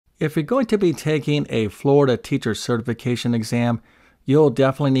If you're going to be taking a Florida teacher certification exam, you'll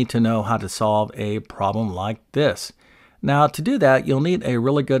definitely need to know how to solve a problem like this. Now, to do that, you'll need a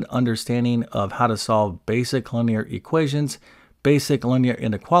really good understanding of how to solve basic linear equations, basic linear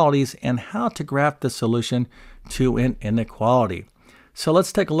inequalities, and how to graph the solution to an inequality. So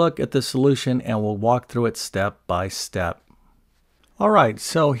let's take a look at the solution and we'll walk through it step by step. All right,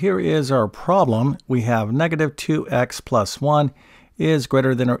 so here is our problem. We have negative 2x plus 1 is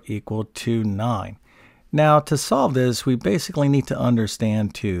greater than or equal to 9. Now, to solve this, we basically need to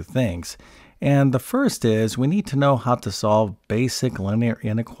understand two things. And the first is we need to know how to solve basic linear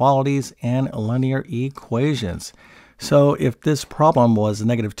inequalities and linear equations. So if this problem was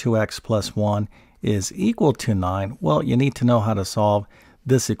negative 2x plus 1 is equal to 9, well, you need to know how to solve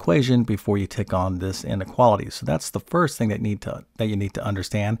this equation before you take on this inequality. So that's the first thing that you need to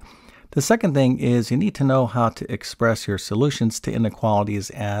understand. The second thing is you need to know how to express your solutions to inequalities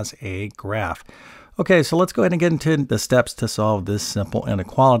as a graph. Okay, so let's go ahead and get into the steps to solve this simple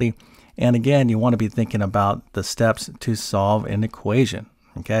inequality. And again, you want to be thinking about the steps to solve an equation.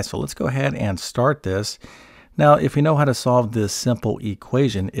 Okay, so let's go ahead and start this. Now, if you know how to solve this simple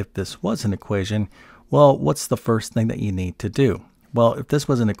equation, if this was an equation, well, what's the first thing that you need to do? Well, if this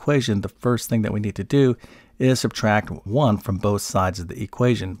was an equation, the first thing that we need to do is subtract 1 from both sides of the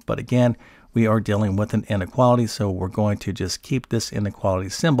equation. But again, we are dealing with an inequality, so we're going to just keep this inequality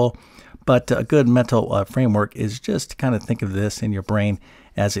symbol. But a good mental framework is just to kind of think of this in your brain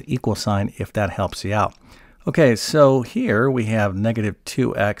as an equal sign if that helps you out. Okay, so here we have negative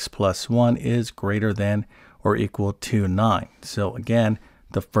 2x plus 1 is greater than or equal to 9. So again,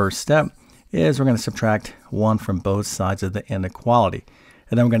 the first step is we're going to subtract 1 from both sides of the inequality.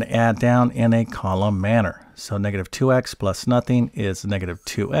 And then we're going to add down in a column manner. So negative 2x plus nothing is negative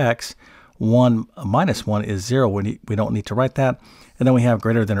 2x. 1 minus 1 is 0. We don't need to write that. And then we have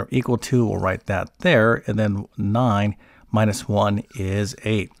greater than or equal to. We'll write that there. And then 9 minus 1 is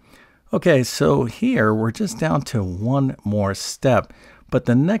 8. Okay, so here we're just down to one more step. But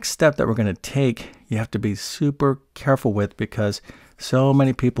the next step that we're going to take, you have to be super careful with because so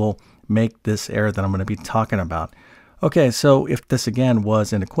many people make this error that I'm going to be talking about. Okay, so if this again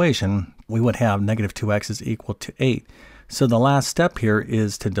was an equation, we would have negative 2x is equal to 8. So the last step here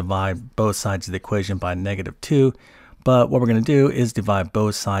is to divide both sides of the equation by negative 2. But what we're going to do is divide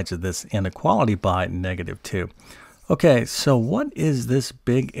both sides of this inequality by negative 2. Okay, so what is this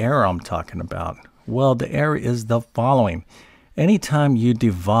big error I'm talking about? Well, the error is the following. Anytime you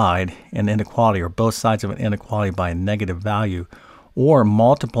divide an inequality or both sides of an inequality by a negative value or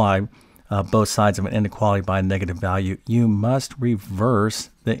multiply both sides of an inequality by a negative value, you must reverse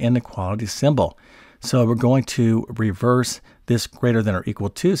the inequality symbol. So we're going to reverse this greater than or equal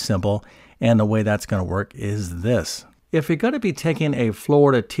to symbol, and the way that's going to work is this. If you're going to be taking a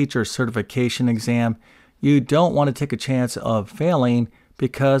Florida teacher certification exam, you don't want to take a chance of failing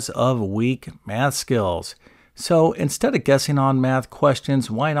because of weak math skills. So instead of guessing on math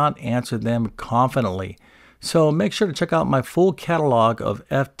questions, why not answer them confidently? So make sure to check out my full catalog of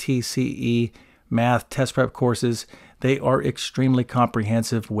FTCE Math test prep courses. They are extremely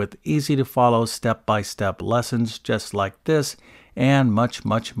comprehensive with easy to follow step-by-step lessons just like this and much,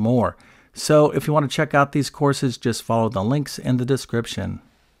 much more. So if you want to check out these courses, just follow the links in the description.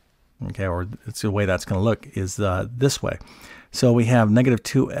 Okay, or it's the way that's going to look is this way. So we have negative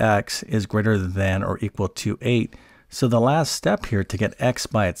 2x is greater than or equal to 8. So the last step here to get x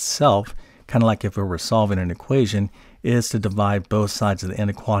by itself, kind of like if we were solving an equation, is to divide both sides of the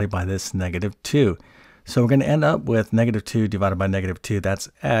inequality by this negative 2. So we're going to end up with negative 2 divided by negative 2. That's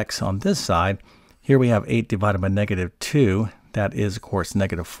x on this side. Here we have 8 divided by negative 2. That is, of course,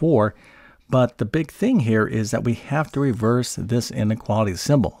 negative 4. But the big thing here is that we have to reverse this inequality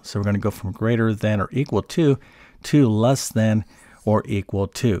symbol. So we're going to go from greater than or equal to less than or equal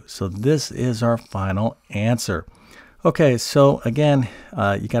to. So this is our final answer. Okay, so again,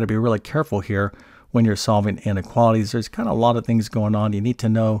 you got to be really careful here when you're solving inequalities. There's kind of a lot of things going on. You need to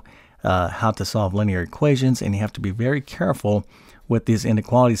know how to solve linear equations, and you have to be very careful with these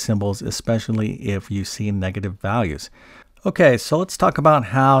inequality symbols, especially if you see negative values. Okay, so let's talk about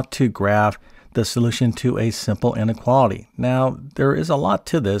how to graph the solution to a simple inequality. Now, there is a lot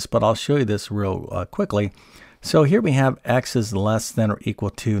to this, but I'll show you this real quickly. So here we have x is less than or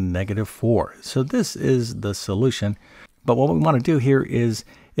equal to negative 4. So this is the solution. But what we want to do here is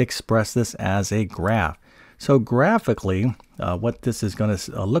express this as a graph. So graphically, what this is going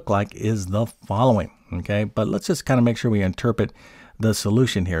to look like is the following. Okay, but let's just kind of make sure we interpret the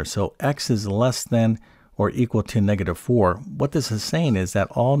solution here. So x is less than or equal to negative 4. What this is saying is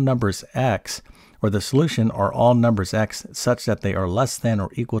that all numbers x where the solution are all numbers x such that they are less than or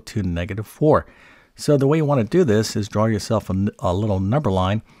equal to -4. So the way you want to do this is draw yourself a little number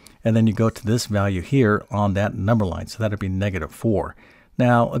line, and then you go to this value here on that number line. So that would be -4.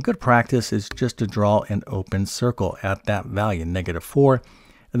 Now, a good practice is just to draw an open circle at that value, -4.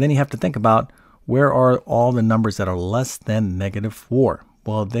 And then you have to think about, where are all the numbers that are less than -4?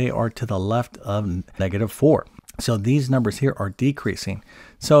 Well, they are to the left of -4. So these numbers here are decreasing.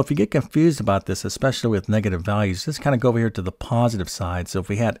 So if you get confused about this, especially with negative values, just kind of go over here to the positive side. So if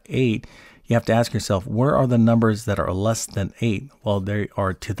we had 8, you have to ask yourself, where are the numbers that are less than 8? Well, they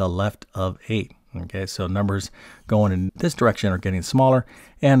are to the left of 8. Okay, so numbers going in this direction are getting smaller,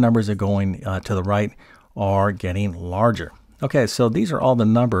 and numbers that are going to the right are getting larger. Okay, so these are all the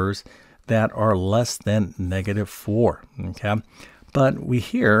numbers that are less than -4. Okay, but we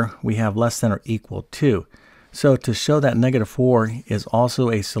have less than or equal to. So to show that -4 is also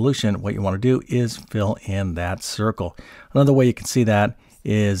a solution, what you want to do is fill in that circle. Another way you can see that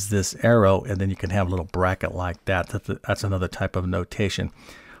is this arrow, and then you can have a little bracket like that. That's another type of notation.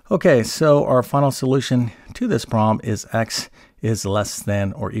 Okay, so our final solution to this problem is x is less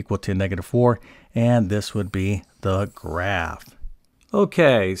than or equal to -4, and this would be the graph.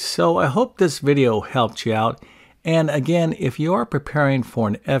 Okay, so I hope this video helped you out. And again, if you are preparing for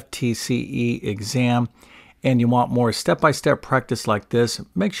an FTCE exam and you want more step-by-step practice like this,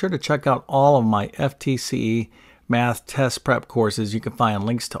 make sure to check out all of my FTCE Math test prep courses. You can find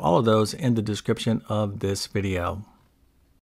links to all of those in the description of this video.